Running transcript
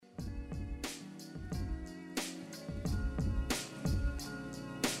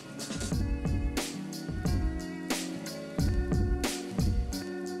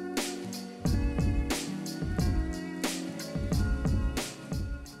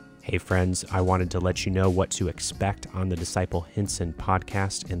Hey friends, I wanted to let you know what to expect on the Disciple Hinson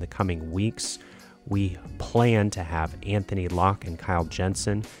podcast in the coming weeks. We plan to have Anthony Locke and Kyle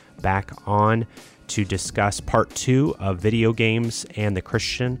Jensen back on to discuss part 2 of video games and the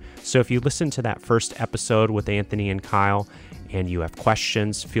Christian. So if you listen to that first episode with Anthony and Kyle and you have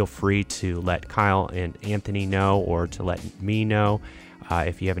questions, feel free to let Kyle and Anthony know or to let me know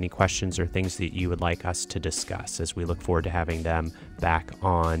if you have any questions or things that you would like us to discuss, as we look forward to having them back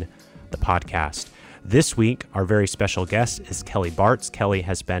on the podcast. This week, our very special guest is Kelly Bartz. Kelly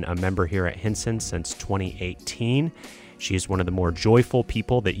has been a member here at Hinson since 2018. She is one of the more joyful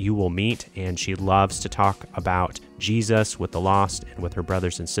people that you will meet, and she loves to talk about Jesus with the lost and with her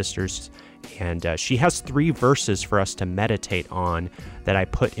brothers and sisters. And she has 3 verses for us to meditate on that I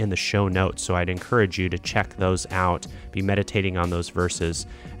put in the show notes. So I'd encourage you to check those out, be meditating on those verses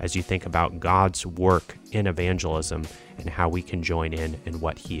as you think about God's work in evangelism and how we can join in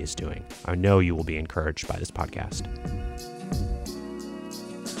what he is doing. I know you will be encouraged by this podcast.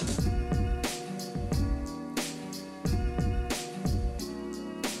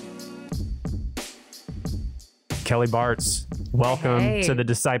 Kelly Bartz, welcome to the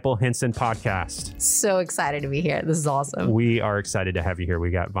Disciple Hinson podcast. So excited to be here. This is awesome. We are excited to have you here.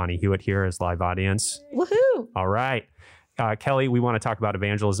 We got Bonnie Hewitt here as live audience. Woohoo! All right. Kelly, we want to talk about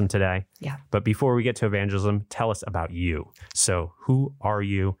evangelism today. Yeah. But before we get to evangelism, tell us about you. So who are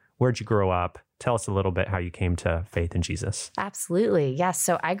you? Where'd you grow up? Tell us a little bit how you came to faith in Jesus. Absolutely. Yes.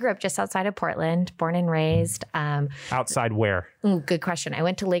 So I grew up just outside of Portland, born and raised. Outside where? Good question. I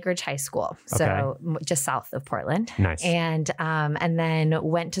went to Lake Ridge High School, so just south of Portland. Nice. And then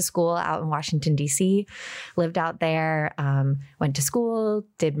went to school out in Washington, D.C., lived out there, went to school,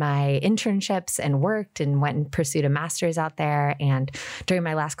 did my internships and worked and went and pursued a master's out there. And during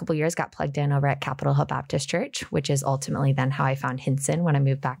my last couple of years, got plugged in over at Capitol Hill Baptist Church, which is ultimately then how I found Hinson when I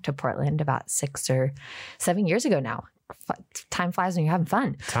moved back to Portland about 6 or 7 years ago now. Time flies when you're having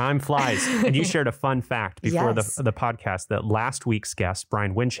fun. Time flies. And you shared a fun fact before Yes. the podcast that last week's guest,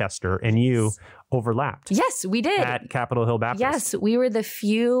 Brian Winchester, and you overlapped. Yes, we did. At Capitol Hill Baptist. Yes, we were the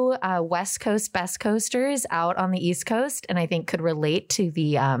few West Coast best coasters out on the East Coast, and I think could relate to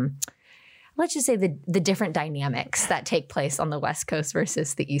the let's just say the different dynamics that take place on the West Coast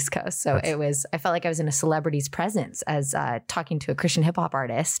versus the East Coast. So I felt like I was in a celebrity's presence as talking to a Christian hip hop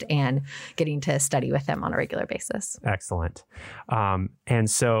artist and getting to study with him on a regular basis. Excellent. And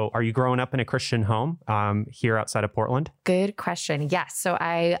so are you growing up in a Christian home here outside of Portland? Good question. Yes. So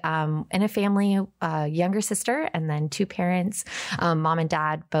I, in a family, younger sister and then 2 parents, mom and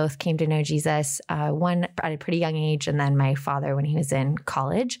dad both came to know Jesus, one at a pretty young age. And then my father, when he was in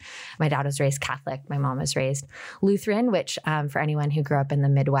college. My dad was raised Catholic. My mom was raised Lutheran, which for anyone who grew up in the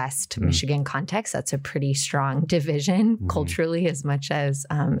Midwest, Michigan context, that's a pretty strong division culturally as much as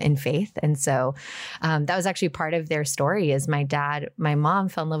in faith. And so that was actually part of their story is my mom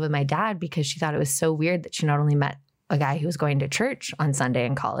fell in love with my dad because she thought it was so weird that she not only met a guy who was going to church on Sunday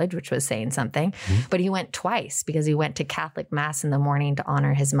in college, which was saying something, but he went twice because he went to Catholic Mass in the morning to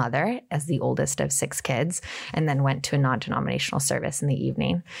honor his mother as the oldest of 6 kids, and then went to a non-denominational service in the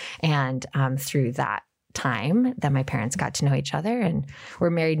evening. And through that time that my parents got to know each other and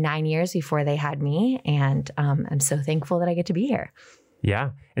were married 9 years before they had me. And I'm so thankful that I get to be here.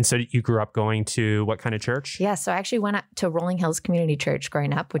 Yeah. And so you grew up going to what kind of church? Yeah. So I actually went up to Rolling Hills Community Church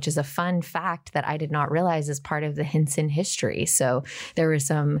growing up, which is a fun fact that I did not realize is part of the Hinson history. So there were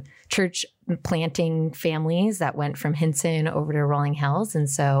some church planting families that went from Hinson over to Rolling Hills. And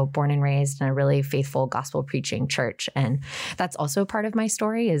so born and raised in a really faithful gospel preaching church. And that's also part of my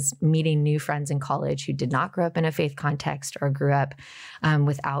story is meeting new friends in college who did not grow up in a faith context or grew up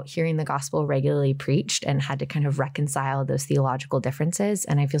without hearing the gospel regularly preached and had to kind of reconcile those theological differences.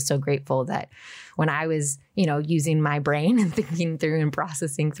 And I feel so grateful that when I was, using my brain and thinking through and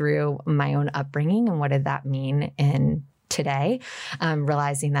processing through my own upbringing and what did that mean in today,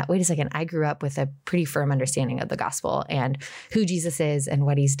 realizing that, wait a second, I grew up with a pretty firm understanding of the gospel and who Jesus is and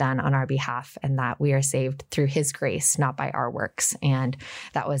what he's done on our behalf, and that we are saved through his grace, not by our works. And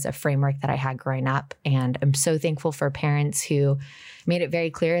that was a framework that I had growing up. And I'm so thankful for parents who made it very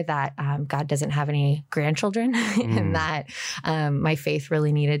clear that God doesn't have any grandchildren and that my faith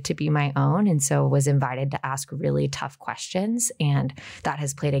really needed to be my own. And so was invited to ask really tough questions. And that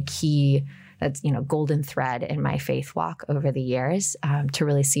has played a key that's, golden thread in my faith walk over the years, to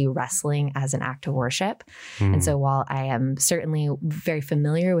really see wrestling as an act of worship. And so while I am certainly very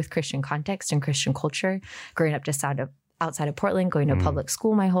familiar with Christian context and Christian culture, growing up just outside of Portland, going to public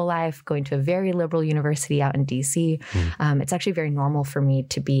school my whole life, going to a very liberal university out in DC, it's actually very normal for me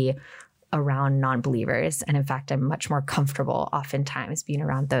to be around non-believers. And in fact, I'm much more comfortable oftentimes being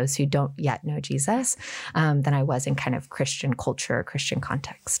around those who don't yet know Jesus than I was in kind of Christian culture, Christian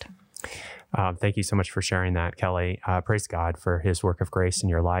context. Thank you so much for sharing that, Kelly. Praise God for his work of grace in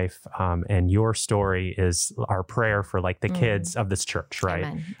your life. And your story is our prayer for like the kids of this church,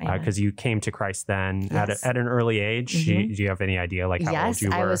 right? Because you came to Christ then at an early age. Do you have any idea like how old you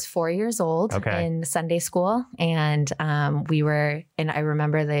were? I was 4 years old in Sunday school. And and I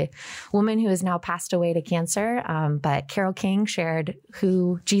remember the woman who has now passed away to cancer, but Carol King shared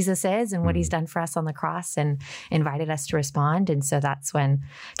who Jesus is and what he's done for us on the cross and invited us to respond. And so that's when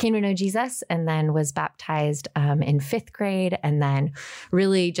I came to know Jesus, and then was baptized in 5th grade, and then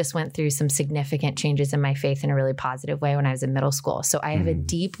really just went through some significant changes in my faith in a really positive way when I was in middle school. So I have a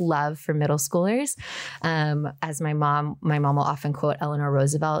deep love for middle schoolers. As my mom will often quote Eleanor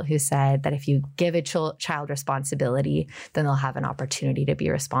Roosevelt, who said that if you give a child responsibility, then they'll have an opportunity to be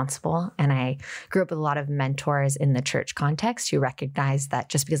responsible. And I grew up with a lot of mentors in the church context who recognized that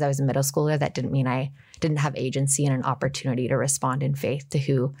just because I was a middle schooler, that didn't mean I didn't have agency and an opportunity to respond in faith to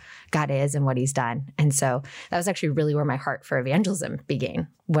who God is and what he's done. And so that was actually really where my heart for evangelism began,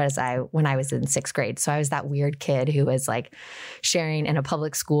 when I was in 6th grade. So I was that weird kid who was like sharing in a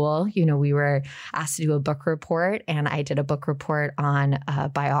public school. We were asked to do a book report, and I did a book report on a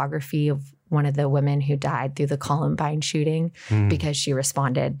biography of one of the women who died through the Columbine shooting because she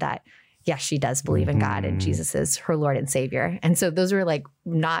responded that yes, she does believe in God and Jesus is her Lord and Savior. And so those were like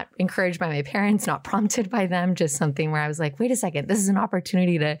not encouraged by my parents, not prompted by them, just something where I was like, wait a second, this is an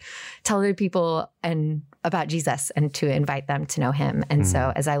opportunity to tell other people about Jesus and to invite them to know him. And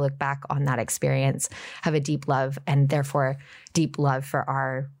so as I look back on that experience, have a deep love, and therefore deep love for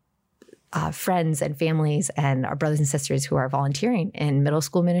our friends and families and our brothers and sisters who are volunteering in middle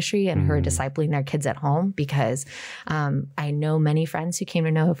school ministry and who are discipling their kids at home, because I know many friends who came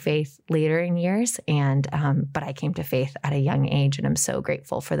to know faith later in years, but I came to faith at a young age, and I'm so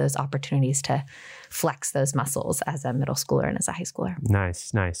grateful for those opportunities to flex those muscles as a middle schooler and as a high schooler.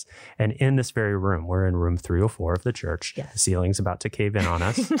 Nice. And in this very room, we're in room 304 of the church. Yes. The ceiling's about to cave in on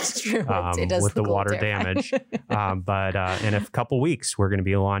us. It's true. It does with the water damage. But in a couple weeks, we're going to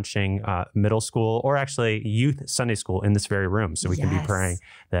be launching middle school, or actually youth Sunday school, in this very room. So we can be praying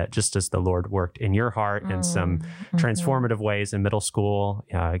that just as the Lord worked in your heart in some transformative ways in middle school,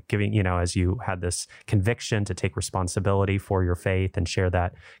 giving, as you had this conviction to take responsibility for your faith and share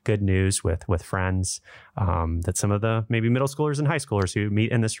that good news with friends, that some of the maybe middle schoolers and high schoolers who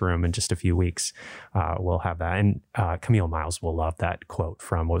meet in this room in just a few weeks will have that. And Camille Miles will love that quote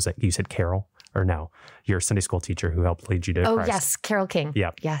from, what was it? You said Carol? Or no, your Sunday school teacher who helped lead you to Christ. Yes, Carol King.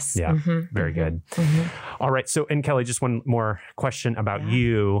 Yep. Yes. Yeah. Very good. All right. So, and Kelly, just one more question about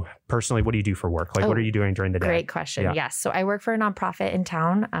you personally. What do you do for work? Like, what are you doing during the day? Great question. Yeah. Yes. So I work for a nonprofit in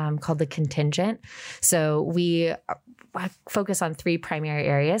town called The Contingent. So we focus on 3 primary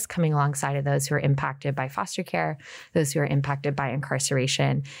areas, coming alongside of those who are impacted by foster care, those who are impacted by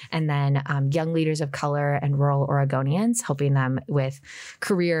incarceration, and then young leaders of color and rural Oregonians, helping them with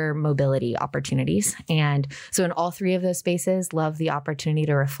career mobility opportunities. And so in all 3 of those spaces, love the opportunity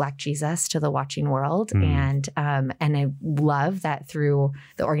to reflect Jesus to the watching world. And I love that through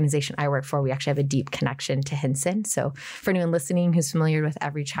the organization I work for, we actually have a deep connection to Hinson. So for anyone listening who's familiar with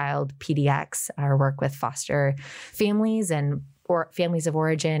Every Child PDX, our work with foster families or families of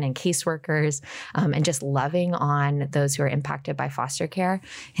origin and caseworkers, and just loving on those who are impacted by foster care.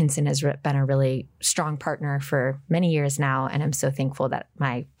 Hinson has been a really strong partner for many years now, and I'm so thankful that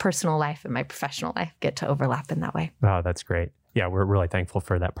my personal life and my professional life get to overlap in that way. Oh, that's great. Yeah, we're really thankful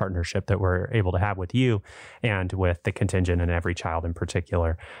for that partnership that we're able to have with you and with The Contingent and Every Child in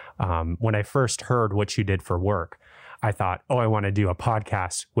particular. When I first heard what you did for work, I thought, I want to do a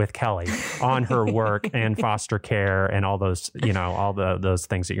podcast with Kelly on her work and foster care and all those, all those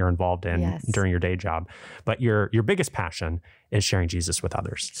things that you're involved in during your day job. But your biggest passion is sharing Jesus with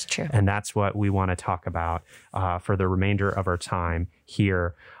others. It's true. And that's what we want to talk about for the remainder of our time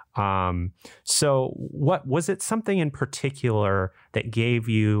here. So what was it something in particular that gave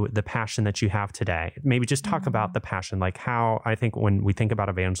you the passion that you have today? Maybe just talk about the passion, like how I think when we think about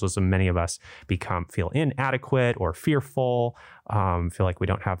evangelism, many of us feel inadequate or fearful, feel like we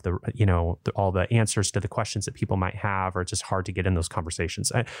don't have all the answers to the questions that people might have, or it's just hard to get in those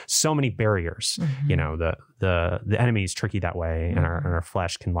conversations. So many barriers, the enemy is tricky that way, and our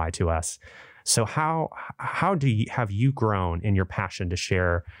flesh can lie to us. So how have you grown in your passion to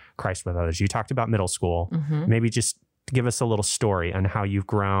share Christ with others? You talked about middle school. Maybe just give us a little story on how you've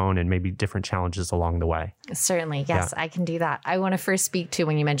grown and maybe different challenges along the way. Certainly. Yes, I can do that. I want to first speak to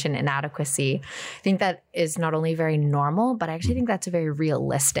when you mentioned inadequacy. I think that is not only very normal, but I actually think that's a very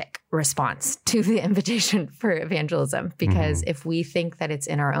realistic response to the invitation for evangelism. Because if we think that it's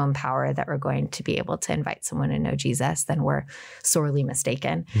in our own power that we're going to be able to invite someone to know Jesus, then we're sorely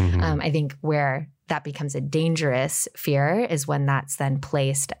mistaken. I think where that becomes a dangerous fear is when that's then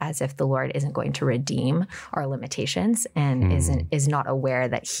placed as if the Lord isn't going to redeem our limitations and is not aware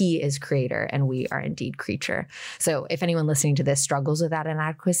that he is creator and we are indeed creature. So if anyone listening to this struggles with that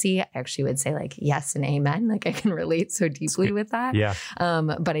inadequacy, I actually would say like, yes and amen. Like I can relate so deeply with that. Yeah.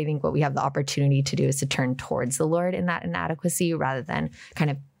 But I think what we have the opportunity to do is to turn towards the Lord in that inadequacy rather than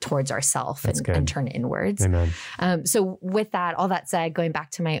kind of towards ourselves and turn inwards. Amen. So with that, all that said, going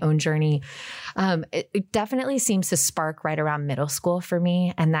back to my own journey, it definitely seems to spark right around middle school for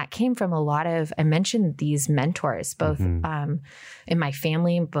me. And that came from a lot of, I mentioned these mentors, both in my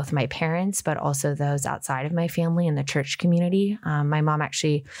family, both my parents, but also those outside of my family in the church community. My mom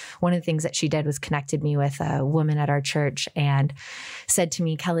actually, one of the things that she did was connected me with a woman at our church and said to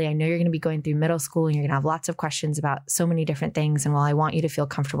me, Kelly, I know you're going to be going through middle school and you're going to have lots of questions about so many different things. And while I want you to feel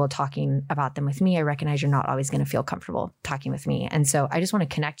comfortable talking about them with me, I recognize you're not always going to feel comfortable talking with me. And so I just want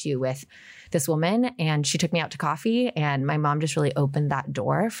to connect you with this woman. And she took me out to coffee, and my mom just really opened that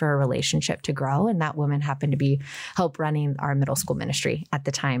door for a relationship to grow. And that woman happened to be help running our middle school ministry at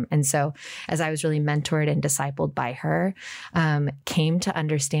the time. And so as I was really mentored and discipled by her, came to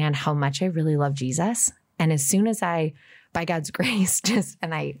understand how much I really love Jesus. And as soon as I, by God's grace,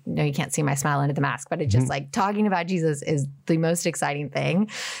 and I know you can't see my smile under the mask, but it's just like talking about Jesus is the most exciting thing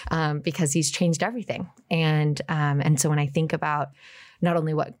because he's changed everything. And so when I think about not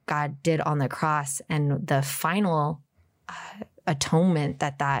only what God did on the cross and the final atonement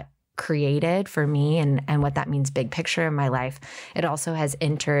that created for me and what that means big picture in my life, it also has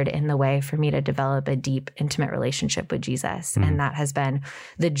entered in the way for me to develop a deep, intimate relationship with Jesus. And that has been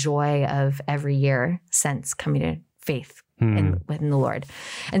the joy of every year since coming to faith within the Lord.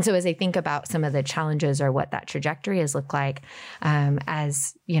 And so as I think about some of the challenges or what that trajectory has looked like,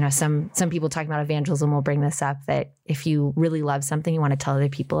 as you know, some people talking about evangelism will bring this up, that if you really love something, you want to tell other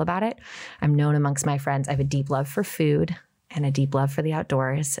people about it. I'm known amongst my friends, I have a deep love for food and a deep love for the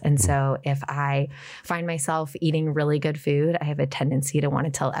outdoors. And so if I find myself eating really good food, I have a tendency to want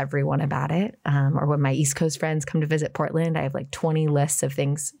to tell everyone about it. Or when my East Coast friends come to visit Portland, I have like 20 lists of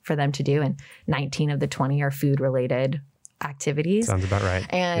things for them to do. And 19 of the 20 are food related activities. Sounds about right.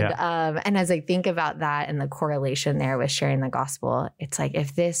 And as I think about that and the correlation there with sharing the gospel, it's like,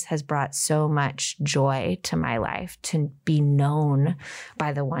 if this has brought so much joy to my life, to be known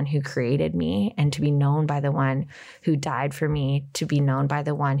by the one who created me and to be known by the one who died for me, to be known by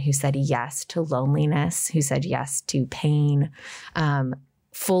the one who said yes to loneliness, who said yes to pain,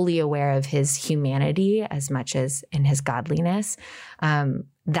 fully aware of his humanity as much as in his godliness,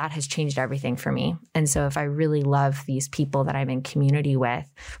 that has changed everything for me. And so if I really love these people that I'm in community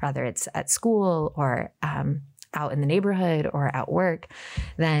with, whether it's at school or out in the neighborhood or at work,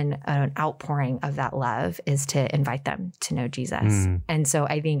 then an outpouring of that love is to invite them to know Jesus. And so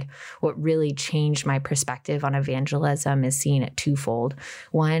I think what really changed my perspective on evangelism is seeing it twofold.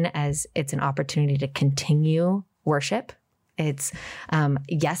 One, as it's an opportunity to continue worship. It's,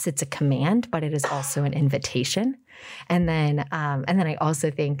 yes, it's a command, but it is also an invitation. And then I also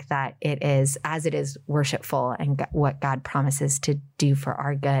think that it is, as it is worshipful and what God promises to do for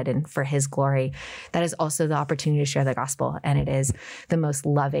our good and for his glory, that is also the opportunity to share the gospel. And it is the most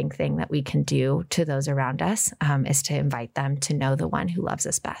loving thing that we can do to those around us, is to invite them to know the one who loves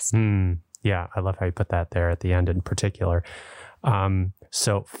us best. Yeah, I love how you put that there at the end in particular.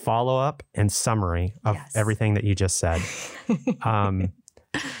 So follow up and summary of everything that you just said.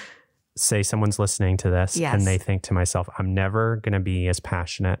 Say someone's listening to this and they think to myself, I'm never going to be as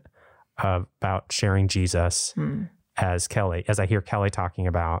passionate about sharing Jesus as Kelly, as I hear Kelly talking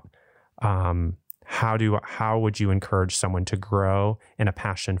about. How would you encourage someone to grow in a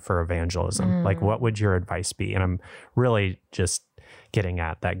passion for evangelism? Like, what would your advice be? And I'm really just getting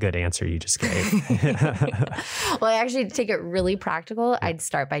at that good answer you just gave. Well, actually, to take it really practical, I'd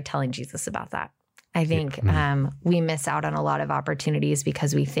start by telling Jesus about that. I think we miss out on a lot of opportunities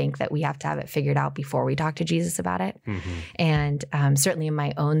because we think that we have to have it figured out before we talk to Jesus about it. And certainly in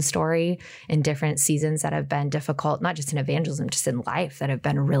my own story, in different seasons that have been difficult, not just in evangelism, just in life that have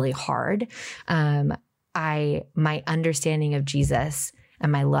been really hard, my understanding of Jesus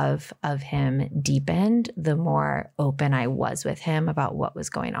and my love of him deepened, the more open I was with him about what was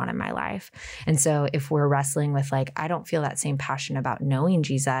going on in my life. And so if we're wrestling with like, I don't feel that same passion about knowing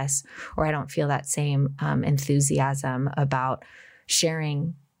Jesus, or I don't feel that same enthusiasm about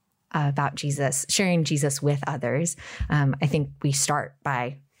sharing sharing Jesus with others, I think we start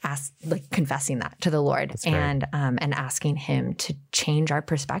by confessing that to the Lord and asking him to change our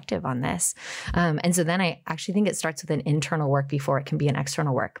perspective on this. And so then I actually think it starts with an internal work before it can be an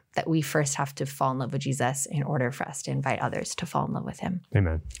external work, that we first have to fall in love with Jesus in order for us to invite others to fall in love with him.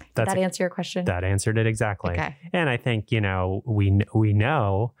 Amen. Did that answer your question? That answered it exactly. Okay. And I think, we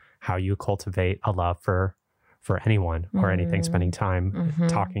know how you cultivate a love for anyone or anything, spending time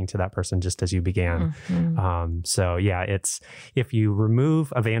talking to that person just as you began. So yeah, it's, if you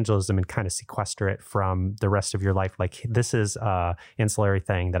remove evangelism and kind of sequester it from the rest of your life, like this is a ancillary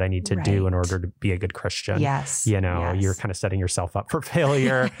thing that I need to do in order to be a good Christian. Yes. You're kind of setting yourself up for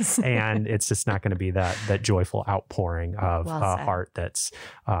failure and it's just not going to be that joyful outpouring of a heart that's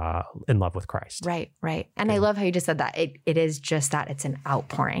in love with Christ. Right. And I love how you just said that. It is just that. It's an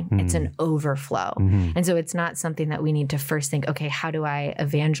outpouring. It's an overflow. And so it's not something that we need to first think, okay, how do I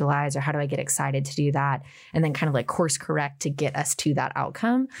evangelize, or how do I get excited to do that? And then kind of like course correct to get us to that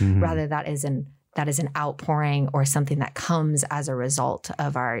outcome. Rather, that is an outpouring or something that comes as a result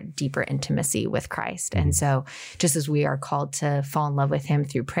of our deeper intimacy with Christ. And so just as we are called to fall in love with him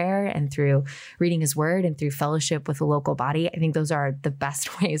through prayer and through reading his word and through fellowship with the local body, I think those are the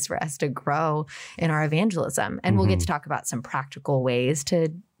best ways for us to grow in our evangelism. And we'll get to talk about some practical ways to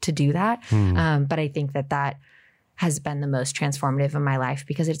do that. But I think that has been the most transformative in my life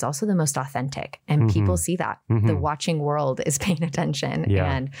because it's also the most authentic, and people see that. The watching world is paying attention,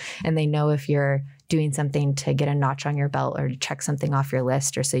 and they know if you're doing something to get a notch on your belt or to check something off your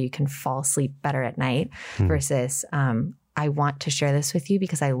list or so you can fall asleep better at night versus I want to share this with you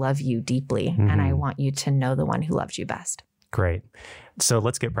because I love you deeply and I want you to know the one who loves you best. Great. So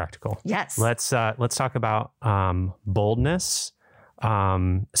let's get practical. Yes. Let's talk about boldness.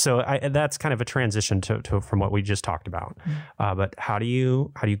 So that's kind of a transition to from what we just talked about. But how do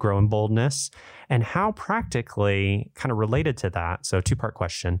you grow in boldness, and how practically kind of related to that? So 2-part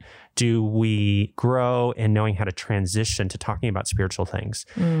question: do we grow in knowing how to transition to talking about spiritual things,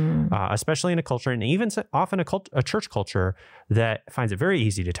 especially in a culture, and even often a church culture that finds it very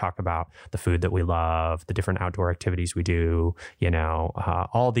easy to talk about the food that we love, the different outdoor activities we do,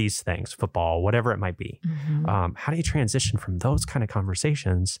 all these things, football, whatever it might be. How do you transition from those kind of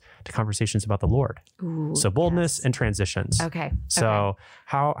conversations to conversations about the Lord? Ooh, so boldness and transitions. Okay. So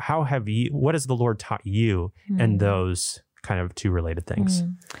how have what has the Lord taught you in those kind of 2 related things?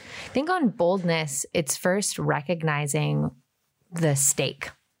 I think on boldness, it's first recognizing the stake,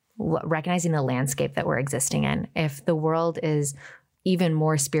 recognizing the landscape that we're existing in. If the world is even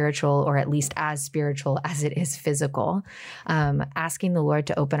more spiritual, or at least as spiritual as it is physical, asking the Lord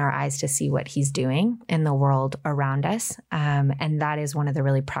to open our eyes to see what he's doing in the world around us. And that is one of the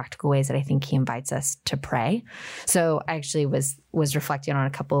really practical ways that I think he invites us to pray. So I actually was reflecting on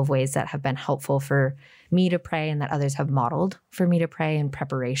a couple of ways that have been helpful for me to pray and that others have modeled for me to pray in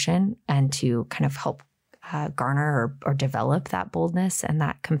preparation and to kind of help garner or develop that boldness and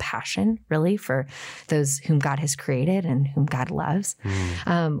that compassion really for those whom God has created and whom God loves.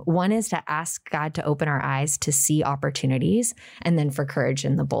 One is to ask God to open our eyes to see opportunities, and then for courage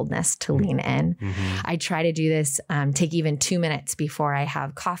and the boldness to lean in. I try to do this, take even 2 minutes before I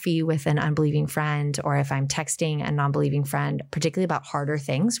have coffee with an unbelieving friend, or if I'm texting a non-believing friend, particularly about harder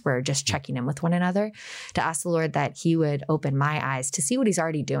things, we're just checking in with one another, to ask the Lord that he would open my eyes to see what he's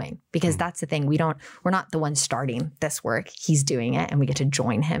already doing. Because that's the thing, we're not the one starting this work. He's doing it, and we get to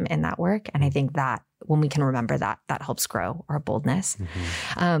join him in that work. And I think that when we can remember that helps grow our boldness.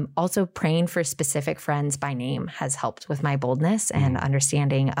 Also, praying for specific friends by name has helped with my boldness and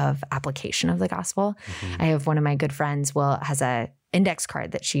understanding of application of the gospel. I have one of my good friends, has a index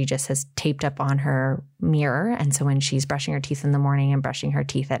card that she just has taped up on her mirror. And so when she's brushing her teeth in the morning and brushing her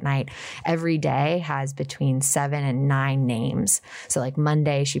teeth at night, every day has between 7 and 9 names. So like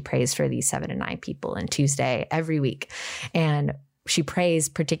Monday, she prays for these 7 to 9 people, and Tuesday, every week. And she prays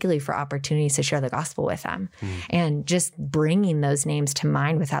particularly for opportunities to share the gospel with them. And just bringing those names to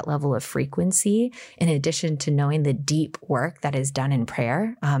mind with that level of frequency, in addition to knowing the deep work that is done in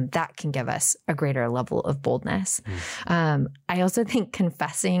prayer, that can give us a greater level of boldness. I also think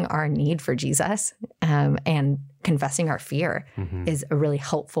confessing our need for Jesus and confessing our fear is a really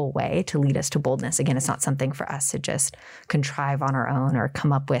helpful way to lead us to boldness. Again, it's not something for us to just contrive on our own or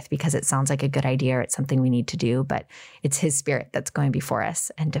come up with because it sounds like a good idea or it's something we need to do, but it's his Spirit that's going before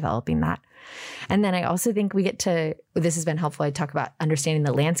us and developing that. And then I also think we get to, this has been helpful. I talk about understanding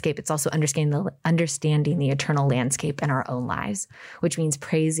the landscape. It's also understanding the eternal landscape in our own lives, which means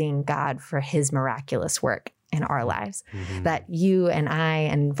praising God for his miraculous work in our lives. That you and I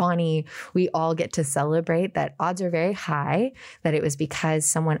and Vonnie, we all get to celebrate that odds are very high that it was because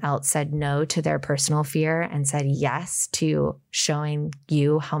someone else said no to their personal fear and said yes to showing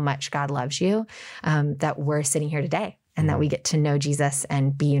you how much God loves you, that we're sitting here today. And that we get to know Jesus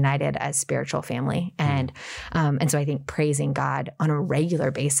and be united as spiritual family. And so I think praising God on a regular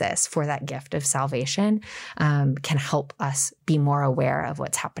basis for that gift of salvation can help us be more aware of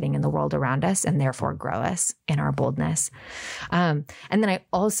what's happening in the world around us and therefore grow us in our boldness. And then I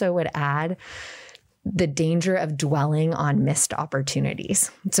also would add the danger of dwelling on missed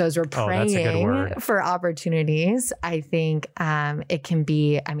opportunities. So as we're praying for opportunities, I think it can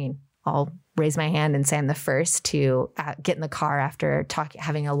be, I'll raise my hand and say I'm the first to get in the car after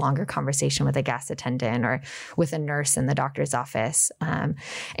having a longer conversation with a gas attendant or with a nurse in the doctor's office.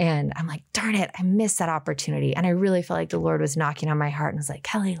 And I'm like, darn it, I missed that opportunity. And I really felt like the Lord was knocking on my heart and was like,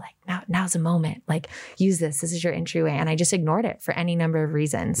 Kelly, like now's the moment, like use this. This is your entryway. And I just ignored it for any number of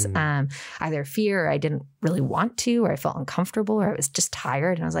reasons. Either fear, or I didn't really want to, or I felt uncomfortable, or I was just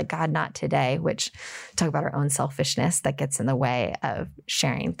tired. And I was like, God, not today, which talk about our own selfishness that gets in the way of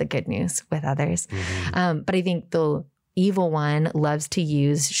sharing the good news with others. But I think the evil one loves to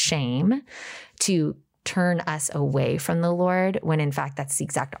use shame to turn us away from the Lord, when in fact, that's the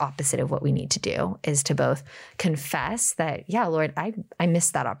exact opposite of what we need to do, is to both confess that, yeah, Lord, I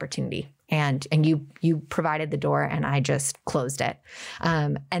missed that opportunity. And you provided the door and I just closed it.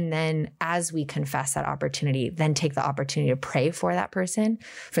 And then as we confess that opportunity, then take the opportunity to pray for that person,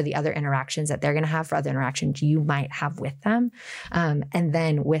 for the other interactions that they're going to have, for other interactions you might have with them. And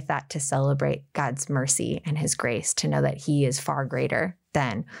then with that, to celebrate God's mercy and his grace, to know that he is far greater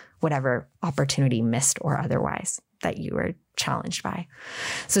than whatever opportunity missed or otherwise that you were challenged by.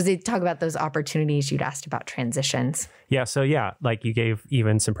 So as they talk about those opportunities, you'd asked about transitions. Yeah. So like you gave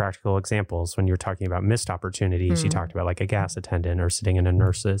even some practical examples when you were talking about missed opportunities. You talked about like a gas attendant or sitting in a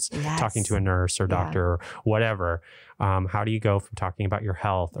nurse's, talking to a nurse or doctor or whatever. How do you go from talking about your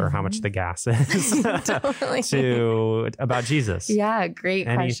health or how much the gas is to about Jesus? Yeah. Great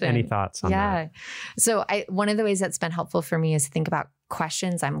question. Any thoughts on that? So one of the ways that's been helpful for me is to think about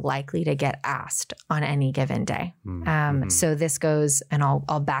questions I'm likely to get asked on any given day. So this goes, and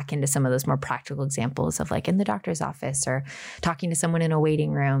I'll back into some of those more practical examples of like in the doctor's office or talking to someone in a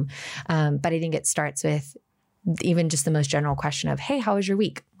waiting room. But I think it starts with even just the most general question of, hey, how was your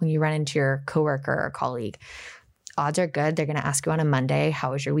week? When you run into your coworker or colleague, odds are good they're going to ask you on a Monday,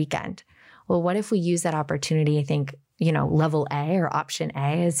 how was your weekend? Well, what if we use that opportunity? I think, level A or option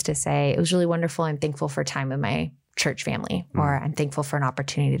A is to say, it was really wonderful. I'm thankful for time with my church family, or I'm thankful for an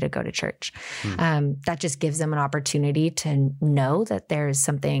opportunity to go to church. That just gives them an opportunity to know that there's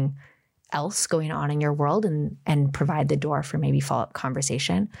something else going on in your world and provide the door for maybe follow-up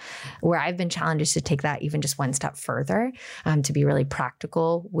conversation. Where I've been challenged is to take that even just one step further, to be really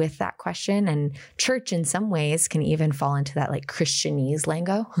practical with that question. And church in some ways can even fall into that like Christianese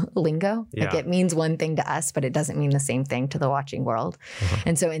lingo. Like it means one thing to us, but it doesn't mean the same thing to the watching world.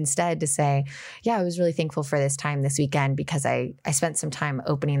 And so instead to say, yeah, I was really thankful for this time this weekend because I spent some time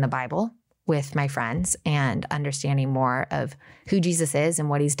opening the Bible with my friends and understanding more of who Jesus is and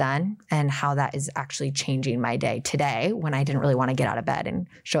what he's done and how that is actually changing my day today when I didn't really want to get out of bed and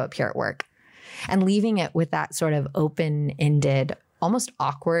show up here at work. And leaving it with that sort of open-ended, almost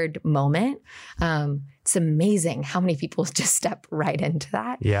awkward moment. It's amazing how many people just step right into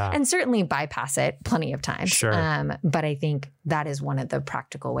that. Yeah. And certainly bypass it plenty of times. Sure. But I think that is one of the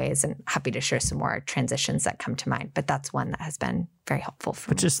practical ways, and happy to share some more transitions that come to mind. But that's one that has been very helpful for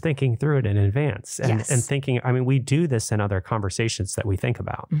me. But just thinking through it in advance and thinking, we do this in other conversations that we think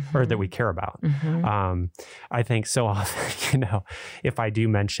about or that we care about. I think so often, if I do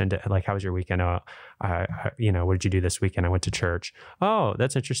mention like, how was your weekend? What did you do this weekend? I went to church. Oh,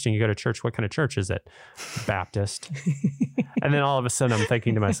 that's interesting. You go to church. What kind of church is it? Baptist. And then all of a sudden I'm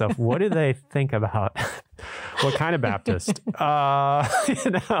thinking to myself, what do they think about What kind of Baptist?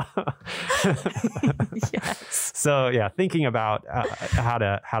 Yes. So yeah, thinking about how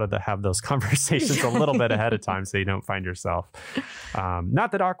to have those conversations a little bit ahead of time so you don't find yourself.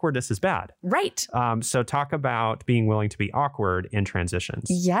 Not that awkwardness is bad. Right. So talk about being willing to be awkward in transitions.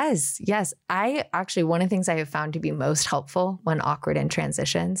 Yes. I actually, one of the things I have found to be most helpful when awkward in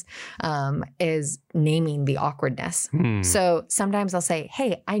transitions is naming the awkwardness. So sometimes I'll say,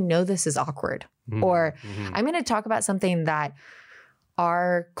 hey, I know this is awkward. Or I'm going to talk about something that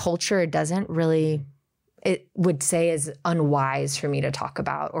our culture doesn't really, it would say is unwise for me to talk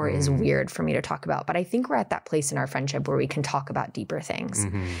about or is weird for me to talk about. But I think we're at that place in our friendship where we can talk about deeper things.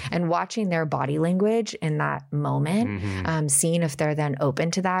 And watching their body language in that moment, seeing if they're then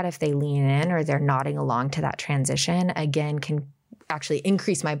open to that, if they lean in or they're nodding along to that transition, again, can actually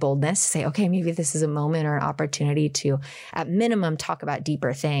increase my boldness to say, okay, maybe this is a moment or an opportunity to, at minimum, talk about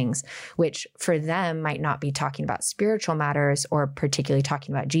deeper things, which for them might not be talking about spiritual matters or particularly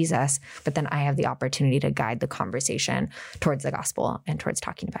talking about Jesus, but then I have the opportunity to guide the conversation towards the gospel and towards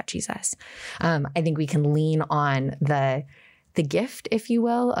talking about Jesus. I think we can lean on the gift, if you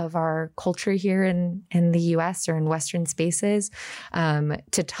will, of our culture here in the US or in Western spaces,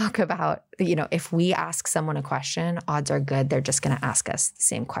 to talk about, if we ask someone a question, odds are good they're just going to ask us the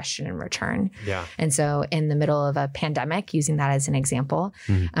same question in return. Yeah. And so in the middle of a pandemic, using that as an example,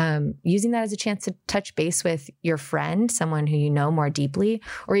 using that as a chance to touch base with your friend, someone who you know more deeply,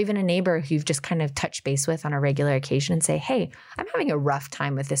 or even a neighbor who you've just kind of touched base with on a regular occasion and say, hey, I'm having a rough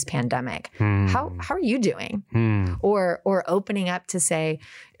time with this pandemic. How are you doing? Or opening up to say,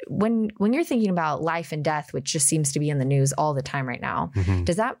 when you're thinking about life and death, which just seems to be in the news all the time right now,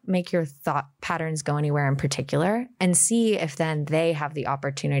 does that make your thought patterns go anywhere in particular? And see if then they have the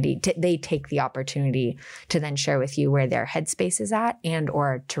opportunity, they take the opportunity to then share with you where their headspace is at, and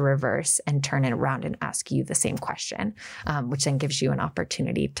or to reverse and turn it around and ask you the same question, which then gives you an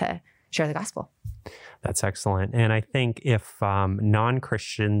opportunity to share the gospel. That's excellent. And I think if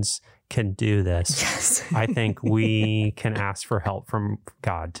non-Christians can do this, yes. I think we can ask for help from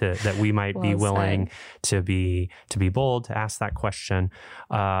God that we might be willing to be bold, to ask that question.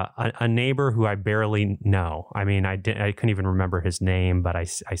 A neighbor who I barely know. I mean, I couldn't even remember his name, but I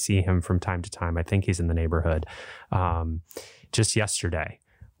see him from time to time. I think he's in the neighborhood. Just yesterday,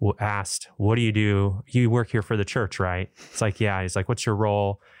 asked, what do? You work here for the church, right? It's like, yeah. He's like, what's your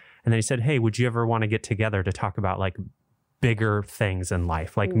role? And then he said, hey, would you ever want to get together to talk about like bigger things in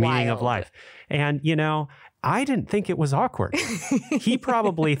life, like meaning of life? And, I didn't think it was awkward. He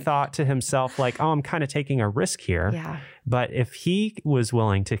probably thought to himself like, oh, I'm kind of taking a risk here. Yeah. But if he was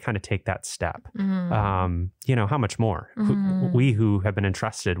willing to kind of take that step, how much more? We who have been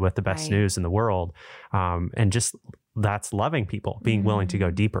entrusted with the best news in the world, and just that's loving people, being willing to go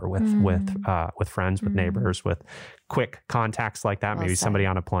deeper with friends, with neighbors, with quick contacts like that, maybe somebody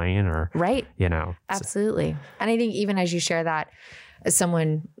on a plane or, Absolutely. And I think even as you share that,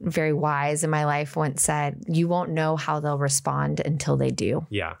 someone very wise in my life once said, you won't know how they'll respond until they do.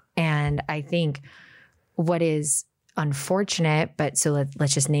 Yeah. And I think what is unfortunate, but so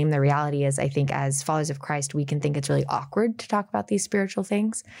let's just name the reality is, I think as followers of Christ, we can think it's really awkward to talk about these spiritual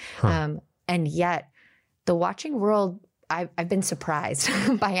things. And yet the watching world, I've been surprised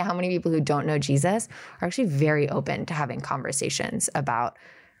by how many people who don't know Jesus are actually very open to having conversations about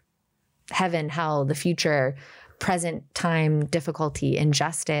heaven, hell, the future, present time, difficulty,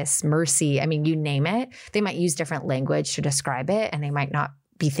 injustice, mercy. I mean, you name it. They might use different language to describe it, and they might not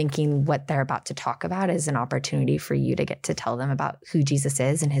be thinking what they're about to talk about is an opportunity for you to get to tell them about who Jesus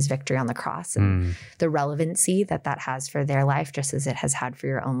is and his victory on the cross and the relevancy that has for their life, just as it has had for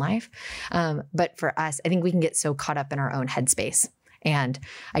your own life. But for us, I think we can get so caught up in our own headspace. And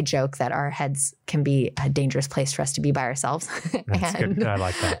I joke that our heads can be a dangerous place for us to be by ourselves. That's good. I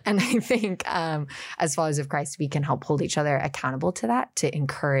like that. And I think as followers of Christ, we can help hold each other accountable to that, to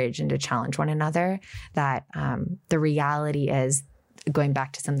encourage and to challenge one another. That the reality is, going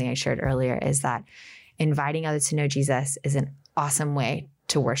back to something I shared earlier, is that inviting others to know Jesus is an awesome way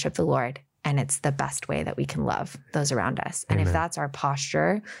to worship the Lord. And it's the best way that we can love those around us. And if that's our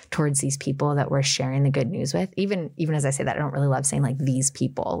posture towards these people that we're sharing the good news with, even as I say that, I don't really love saying like these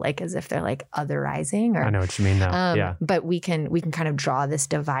people, like as if they're like otherizing. Or, I know what you mean though. Yeah. But we can kind of draw this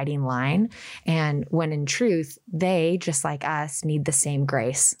dividing line. And when in truth, they, just like us, need the same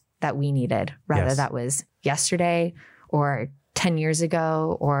grace that we needed, whether that was yesterday or 10 years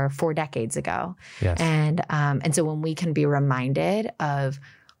ago or 4 decades ago. Yes. And so when we can be reminded of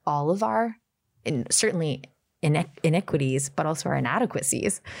all of our, and certainly inequities, but also our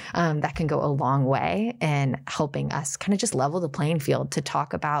inadequacies, that can go a long way in helping us kind of just level the playing field to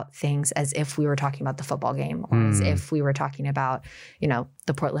talk about things as if we were talking about the football game, or as if we were talking about,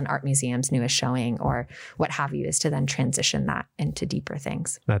 the Portland Art Museum's newest showing or what have you, is to then transition that into deeper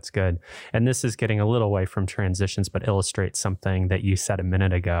things. That's good. And this is getting a little away from transitions, but illustrates something that you said a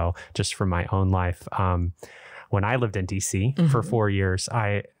minute ago, just from my own life. When I lived in DC for 4 years,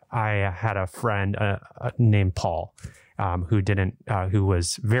 I had a friend named Paul, who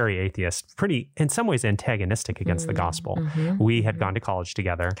was very atheist, pretty, in some ways, antagonistic against the gospel. We had gone to college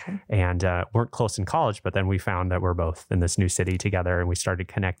together and weren't close in college, but then we found that we're both in this new city together and we started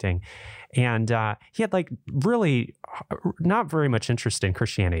connecting. And he had really not very much interest in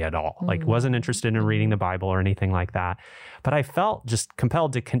Christianity at all. Wasn't interested in reading the Bible or anything like that. But I felt just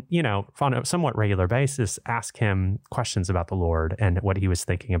compelled to, on a somewhat regular basis, ask him questions about the Lord and what he was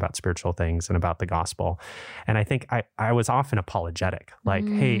thinking about spiritual things and about the gospel. And I think I was often apologetic,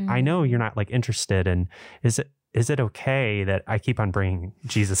 hey, I know you're not interested in, is it okay that I keep on bringing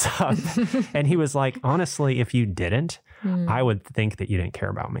Jesus up? And he was like, honestly, if you didn't, I would think that you didn't care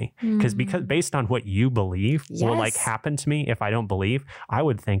about me. Because based on what you believe will happen to me if I don't believe, I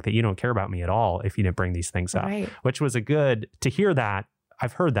would think that you don't care about me at all if you didn't bring these things up, which was to hear that.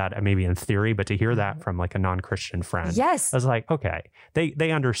 I've heard that maybe in theory, but to hear that from a non-Christian friend, I was like, okay,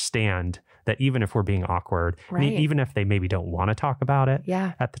 they understand that even if we're being awkward, even if they maybe don't want to talk about it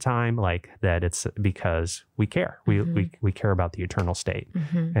at the time, that it's because we care. We care about the eternal state.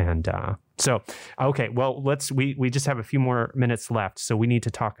 And so, okay, well, we just have a few more minutes left. So we need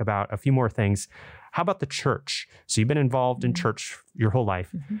to talk about a few more things. How about the church? So you've been involved in church your whole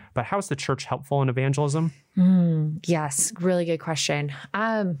life, but how is the church helpful in evangelism? Yes, really good question.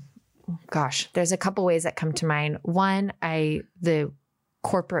 There's a couple ways that come to mind. One, the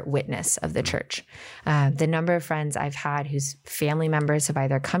corporate witness of the church. The number of friends I've had whose family members have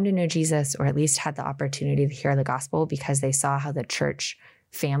either come to know Jesus or at least had the opportunity to hear the gospel because they saw how the church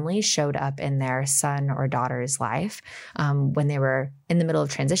family showed up in their son or daughter's life. When they were in the middle of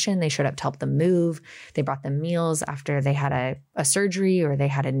transition, they showed up to help them move. They brought them meals after they had a surgery or they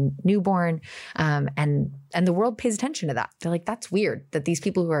had a newborn. And the world pays attention to that. They're like, that's weird that these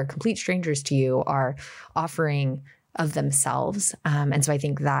people who are complete strangers to you are offering of themselves. And so I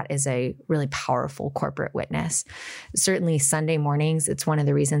think that is a really powerful corporate witness. Certainly Sunday mornings, it's one of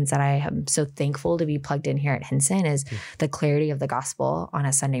the reasons that I am so thankful to be plugged in here at Hinson is the clarity of the gospel on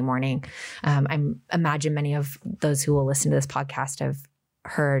a Sunday morning. I imagine many of those who will listen to this podcast have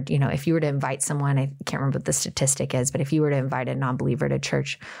heard, if you were to invite someone, I can't remember what the statistic is, but if you were to invite a non-believer to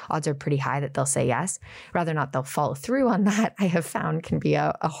church, odds are pretty high that they'll say yes. Rather not they'll follow through on that, I have found can be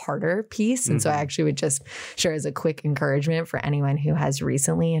a harder piece. And so I actually would just share as a quick encouragement for anyone who has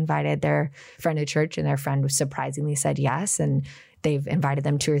recently invited their friend to church and their friend surprisingly said yes, and they've invited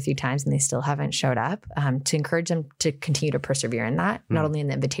them 2 or 3 times and they still haven't showed up, to encourage them to continue to persevere in that, not only in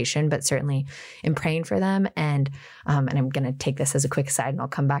the invitation, but certainly in praying for them. And I'm going to take this as a quick aside and I'll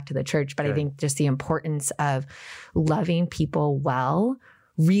come back to the church, but I think just the importance of loving people well,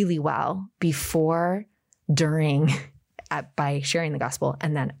 really well, before, during, by sharing the gospel,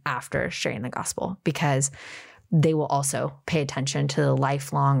 and then after sharing the gospel, because they will also pay attention to the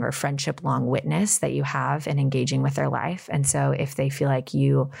lifelong or friendship-long witness that you have in engaging with their life. And so if they feel like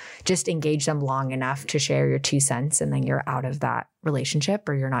you just engage them long enough to share your 2 cents and then you're out of that relationship,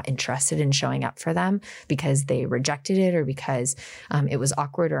 or you're not interested in showing up for them because they rejected it or because it was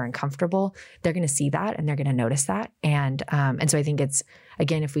awkward or uncomfortable, they're going to see that and they're going to notice that. And so I think it's,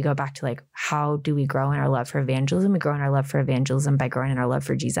 again, if we go back to how do we grow in our love for evangelism? We grow in our love for evangelism by growing in our love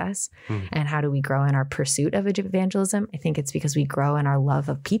for Jesus. And how do we grow in our pursuit of evangelism? I think it's because we grow in our love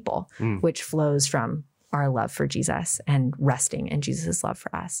of people, which flows from our love for Jesus and resting in Jesus' love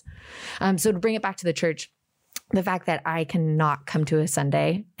for us. So to bring it back to the church, the fact that I cannot come to a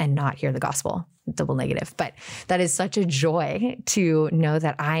Sunday and not hear the gospel, double negative, but that is such a joy to know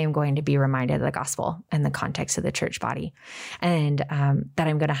that I am going to be reminded of the gospel in the context of the church body, and that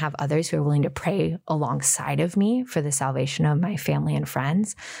I'm going to have others who are willing to pray alongside of me for the salvation of my family and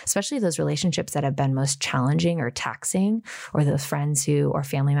friends, especially those relationships that have been most challenging or taxing, or those friends or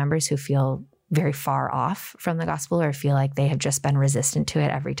family members who feel very far off from the gospel or feel like they have just been resistant to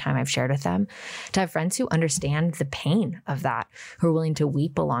it every time I've shared with them, to have friends who understand the pain of that, who are willing to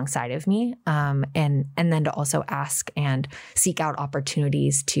weep alongside of me, and then to also ask and seek out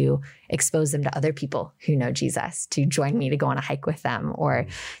opportunities to expose them to other people who know Jesus, to join me to go on a hike with them, or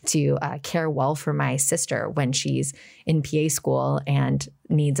to care well for my sister when she's in PA school and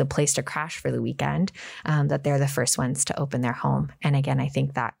needs a place to crash for the weekend, that they're the first ones to open their home. And again, I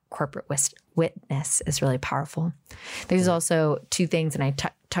think that corporate witness is really powerful. There's also two things, and I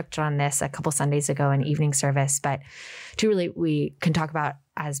touched on this a couple Sundays ago in evening service, but we can talk about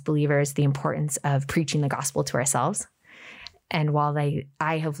as believers the importance of preaching the gospel to ourselves. And while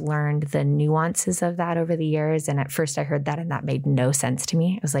I have learned the nuances of that over the years, and at first I heard that and that made no sense to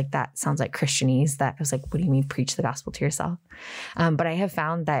me. I was like, that sounds like Christianese. That I was like, what do you mean preach the gospel to yourself? But I have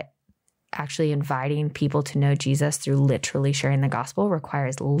found that actually inviting people to know Jesus through literally sharing the gospel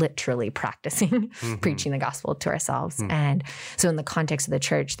requires literally practicing preaching the gospel to ourselves. And so in the context of the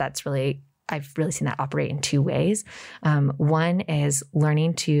church, I've really seen that operate in two ways. One is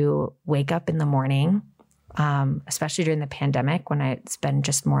learning to wake up in the morning, especially during the pandemic when it's been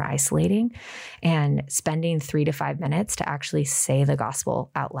just more isolating, and spending 3 to 5 minutes to actually say the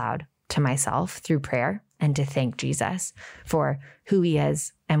gospel out loud to myself through prayer and to thank Jesus for who he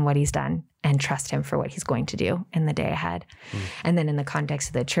is and what he's done and trust him for what he's going to do in the day ahead. And then in the context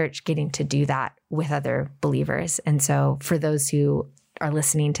of the church, getting to do that with other believers. And so for those who are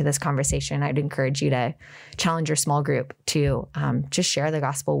listening to this conversation, I'd encourage you to challenge your small group to just share the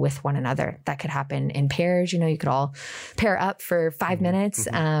gospel with one another. That could happen in pairs. You could all pair up for 5 minutes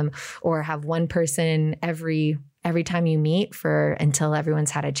or have one person every time you meet until everyone's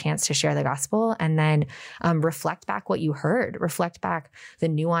had a chance to share the gospel, and then reflect back what you heard, reflect back the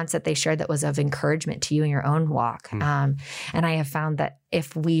nuance that they shared that was of encouragement to you in your own walk. And I have found that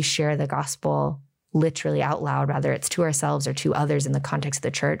if we share the gospel literally out loud, whether it's to ourselves or to others in the context of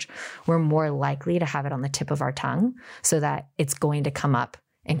the church, we're more likely to have it on the tip of our tongue so that it's going to come up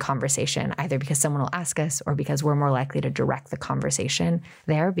in conversation, either because someone will ask us or because we're more likely to direct the conversation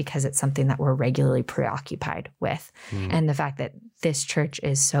there because it's something that we're regularly preoccupied with. And the fact that this church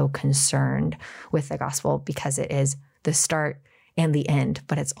is so concerned with the gospel because it is the start and the end,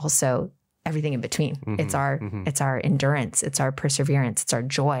 but it's also everything in between. It's our endurance, it's our perseverance, it's our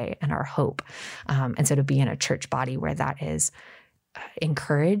joy and our hope. And so to be in a church body where that is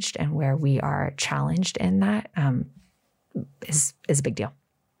encouraged and where we are challenged in that is a big deal.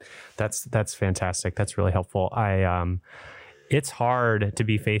 That's fantastic. That's really helpful. It's hard to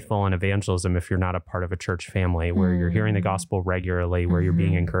be faithful in evangelism if you're not a part of a church family where you're hearing the gospel regularly, where you're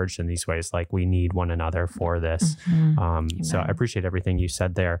being encouraged in these ways. Like, we need one another for this. So I appreciate everything you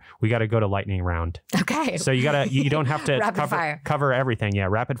said there. We got to go to lightning round. Okay. So you don't have to cover everything. Yeah.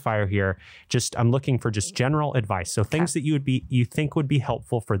 Rapid fire here. I'm looking for just general advice. So things that you think would be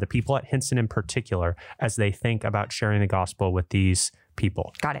helpful for the people at Hinson in particular as they think about sharing the gospel with these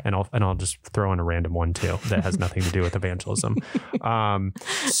people. Got it. And I'll just throw in a random one too that has nothing to do with evangelism.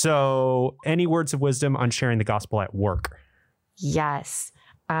 So any words of wisdom on sharing the gospel at work? Yes.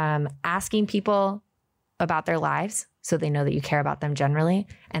 Asking people about their lives so they know that you care about them generally,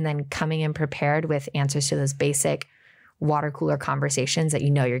 and then coming in prepared with answers to those basic water cooler conversations that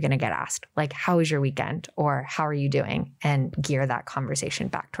you're going to get asked. Like, how was your weekend? Or how are you doing? And gear that conversation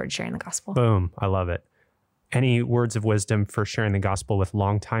back towards sharing the gospel. Boom. I love it. Any words of wisdom for sharing the gospel with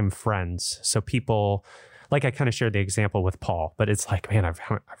longtime friends? So people, like I kind of shared the example with Paul, but it's like, man, I've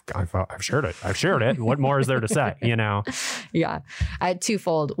shared it. I've shared it. What more is there to say? Yeah.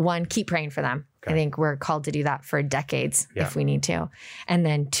 Twofold. One, keep praying for them. Okay. I think we're called to do that for decades if we need to. And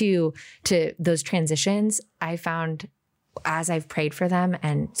then two, to those transitions, I found as I've prayed for them.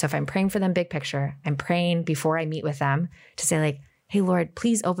 And so if I'm praying for them big picture, I'm praying before I meet with them to say like, hey, Lord,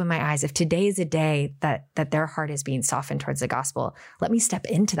 please open my eyes. If today is a day that their heart is being softened towards the gospel, let me step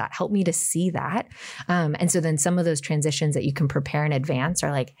into that. Help me to see that. And so then some of those transitions that you can prepare in advance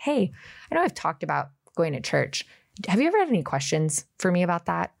are like, hey, I know I've talked about going to church. Have you ever had any questions for me about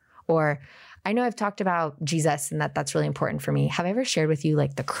that? Or I know I've talked about Jesus and that's really important for me. Have I ever shared with you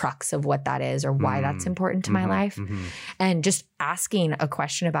like the crux of what that is or why that's important to my life? And just asking a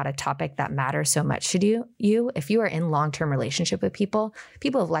question about a topic that matters so much to you. If you are in long-term relationship with people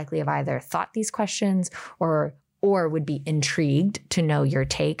have likely have either thought these questions or would be intrigued to know your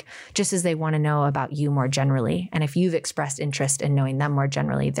take, just as they want to know about you more generally. And if you've expressed interest in knowing them more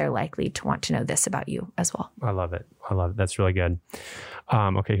generally, they're likely to want to know this about you as well. I love it. That's really good.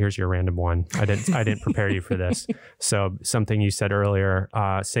 Okay, here's your random one. I didn't prepare you for this. So something you said earlier,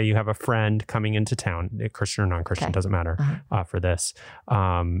 say you have a friend coming into town, Christian or non-Christian, doesn't matter for this.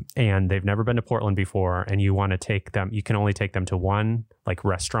 And they've never been to Portland before, and you want to take them, you can only take them to one like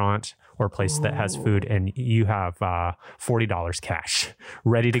restaurant or place that has food, and you have $40 cash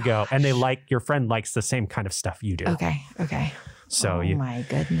ready to go. And your friend likes the same kind of stuff you do. Okay. So my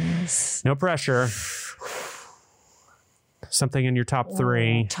goodness. No pressure. Something in your top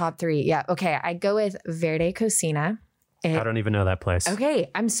three. Top three. Yeah. Okay. I go with Verde Cocina. I don't even know that place.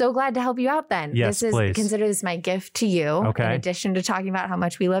 Okay, I'm so glad to help you out then. Yes, please. Consider this my gift to you. Okay. In addition to talking about how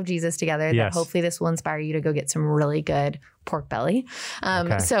much we love Jesus together, that hopefully this will inspire you to go get some really good pork belly.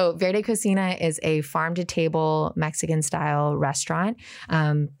 So Verde Cocina is a farm-to-table Mexican-style restaurant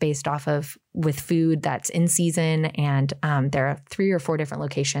based off of with food that's in season. And there are 3 or 4 different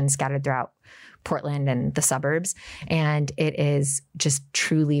locations scattered throughout Portland and the suburbs. And it is just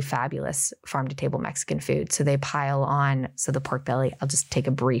truly fabulous farm-to-table Mexican food. So they pile on. So the pork belly, I'll just take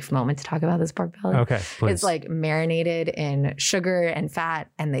a brief moment to talk about this pork belly. Okay, please. It's like marinated in sugar and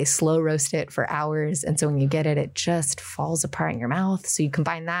fat, and they slow roast it for hours. And so when you get it, it just falls apart in your mouth. So you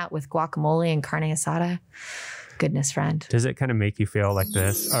combine that with guacamole and carne asada. Goodness, friend. Does it kind of make you feel like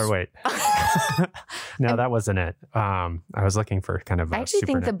this? Or wait. No, that wasn't it. I was looking for kind of I actually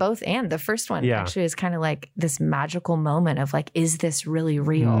think the both and. The first one actually is kind of like this magical moment of like, is this really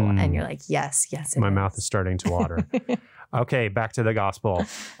real? And you're like, yes, my mouth is starting to water. Okay, back to the gospel.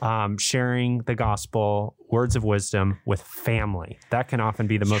 Sharing the gospel, words of wisdom with family. That can often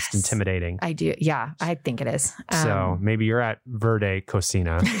be the most intimidating. I do. Yeah, I think it is. So maybe you're at Verde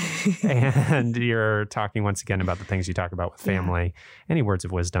Cocina and you're talking once again about the things you talk about with family. Any words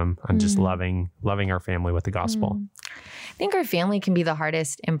of wisdom on just loving our family with the gospel? I think our family can be the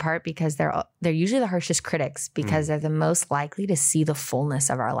hardest in part because they're usually the harshest critics because they're the most likely to see the fullness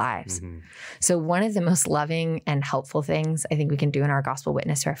of our lives. So one of the most loving and helpful things I think we can do in our gospel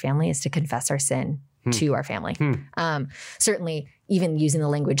witness to our family is to confess our sin to our family. Certainly, even using the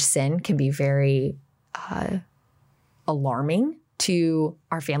language sin can be very alarming to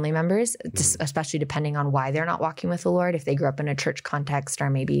our family members, especially depending on why they're not walking with the Lord. If they grew up in a church context or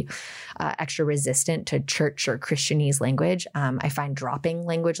maybe extra resistant to church or Christianese language, I find dropping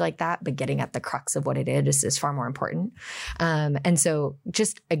language like that, but getting at the crux of what it is far more important. And so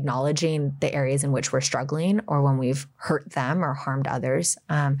just acknowledging the areas in which we're struggling or when we've hurt them or harmed others,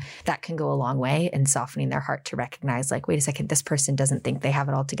 that can go a long way in softening their heart to recognize like, wait a second, this person doesn't think they have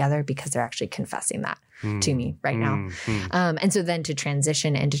it all together because they're actually confessing that to me right now. And so then to transition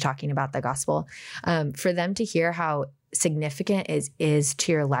into talking about the gospel, for them to hear how significant is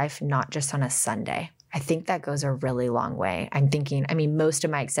to your life, not just on a Sunday. I think that goes a really long way. I'm thinking, most of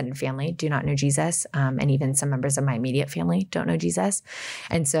my extended family do not know Jesus, and even some members of my immediate family don't know Jesus.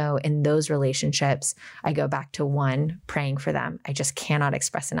 And so in those relationships, I go back to one, praying for them. I just cannot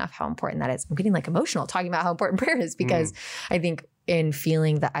express enough how important that is. I'm getting like emotional talking about how important prayer is because I think in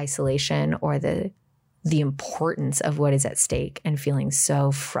feeling the isolation or the importance of what is at stake and feeling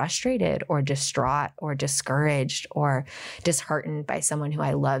so frustrated or distraught or discouraged or disheartened by someone who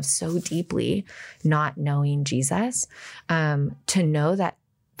I love so deeply, not knowing Jesus, to know that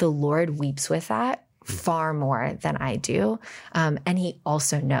the Lord weeps with that far more than I do. And he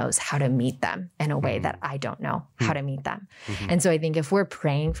also knows how to meet them in a way that I don't know how to meet them. And so I think if we're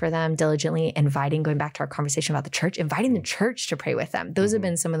praying for them diligently, going back to our conversation about the church, inviting the church to pray with them. Those have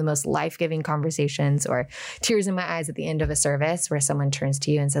been some of the most life-giving conversations or tears in my eyes at the end of a service where someone turns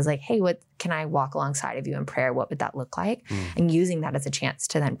to you and says like, hey, what can I walk alongside of you in prayer? What would that look like? And using that as a chance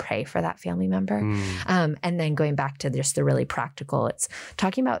to then pray for that family member. And then going back to just the really practical, it's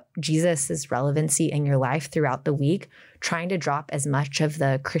talking about Jesus's relevancy in your life throughout the week, trying to drop as much of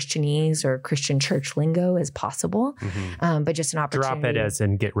the Christianese or Christian church lingo as possible, but just an opportunity. Drop it as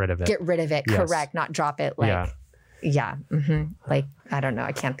in get rid of it. Get rid of it, yes. Correct. Not drop it like, like, I don't know.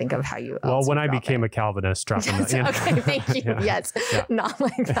 I can't think of how you. Well, when I became a Calvinist, dropping that. Okay, thank you. Yes, not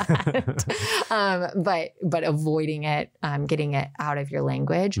like that. But avoiding it, getting it out of your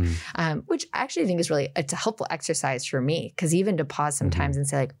language, which I actually think is it's a helpful exercise for me because even to pause sometimes and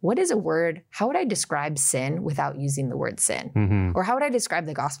say like, what is a word? How would I describe sin without using the word sin? Or how would I describe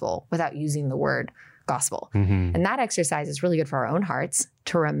the gospel without using the word gospel? And that exercise is really good for our own hearts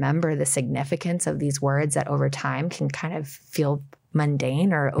to remember the significance of these words that over time can kind of feel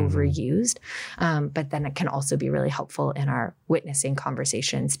mundane or overused. But then it can also be really helpful in our witnessing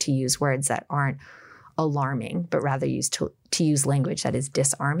conversations to use words that aren't alarming, but rather to use language that is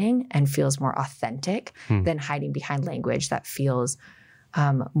disarming and feels more authentic than hiding behind language that feels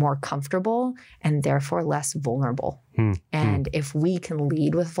more comfortable and therefore less vulnerable. And if we can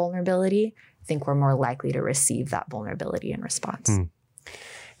lead with vulnerability, I think we're more likely to receive that vulnerability in response.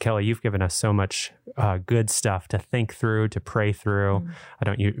 Kelly, you've given us so much good stuff to think through, to pray through. I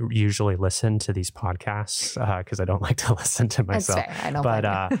don't usually listen to these podcasts because I don't like to listen to myself. That's fair. I don't but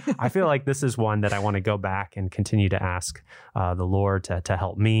I feel like this is one that I want to go back and continue to ask the Lord to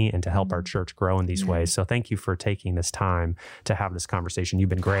help me and to help our church grow in these ways. So thank you for taking this time to have this conversation. You've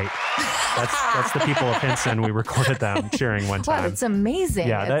been great. That's the people of Hinson. We recorded them cheering one time. Wow, that's amazing.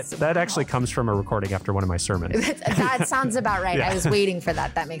 Yeah, that actually comes from a recording after one of my sermons. That sounds about right. Yeah. I was waiting for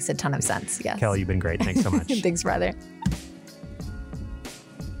that. That makes a ton of sense. Yes. Kelly, you've been great. Thanks so much. Thanks, brother.